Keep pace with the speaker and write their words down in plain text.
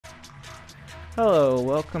Hello,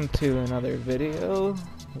 welcome to another video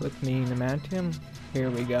with me, Nemantium. Here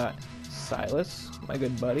we got Silas, my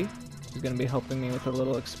good buddy, who's going to be helping me with a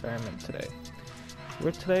little experiment today.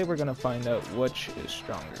 Today we're going to find out which is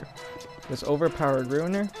stronger, this overpowered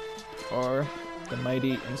Ruiner or the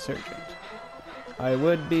mighty Insurgent. I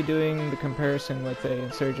would be doing the comparison with a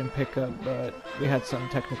Insurgent pickup, but we had some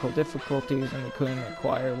technical difficulties and we couldn't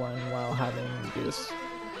acquire one while having this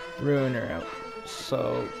Ruiner out.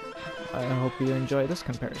 So I hope you enjoy this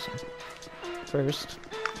comparison. First,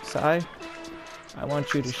 Sai, I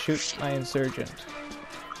want you to shoot my Insurgent.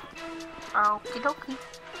 Okie dokie.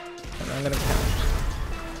 And I'm gonna count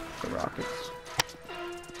the rockets.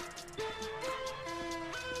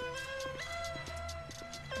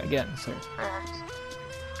 Again, sir. That's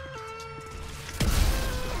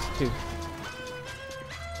 2.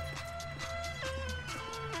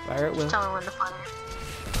 Fire at will. Tell me when to fire.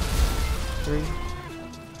 3.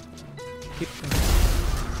 Keep them.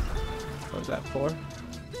 What was that, 4?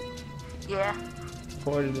 Yeah.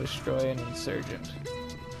 4 to destroy an Insurgent.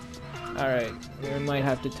 Alright, we might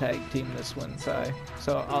have to tag team this one, Sai.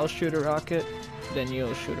 So I'll shoot a rocket, then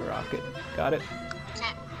you'll shoot a rocket. Got it?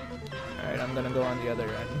 Okay. Alright, I'm gonna go on the other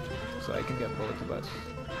end, so I can get both of us.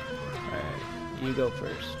 Alright, you go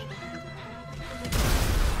first.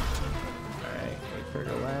 Alright, wait for it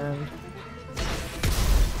to land.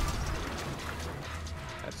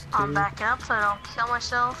 That's 2. I'm backing up so I don't kill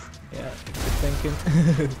myself. Yeah, good thinking.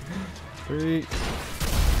 3,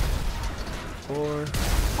 4,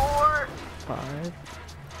 5.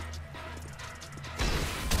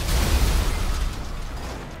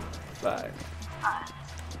 5.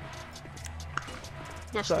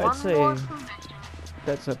 Just So I'd one say more for me.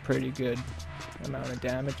 that's a pretty good amount of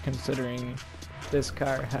damage considering this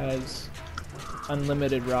car has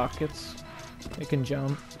unlimited rockets. It can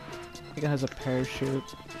jump. It has a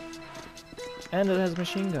parachute. And it has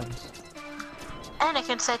machine guns. And it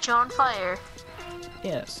can set you on fire.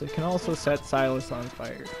 Yes, it can also set Silas on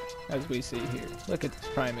fire, as we see here. Look at this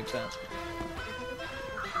prime example.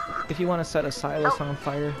 If you want to set a Silas on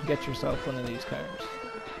fire, get yourself one of these cars.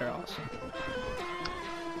 They're awesome.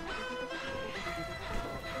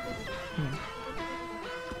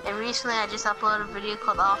 And recently I just uploaded a video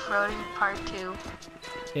called Off-Roading Part 2.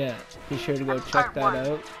 Yeah, be sure to go check that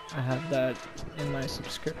out. I have that in my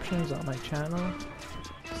subscriptions on my channel.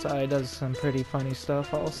 Sai does some pretty funny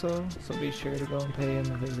stuff also, so be sure to go and pay him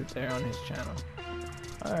a visit there on his channel.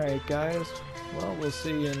 Alright guys, well we'll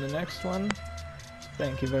see you in the next one.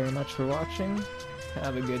 Thank you very much for watching.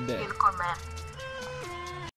 Have a good day. Unicorn Man.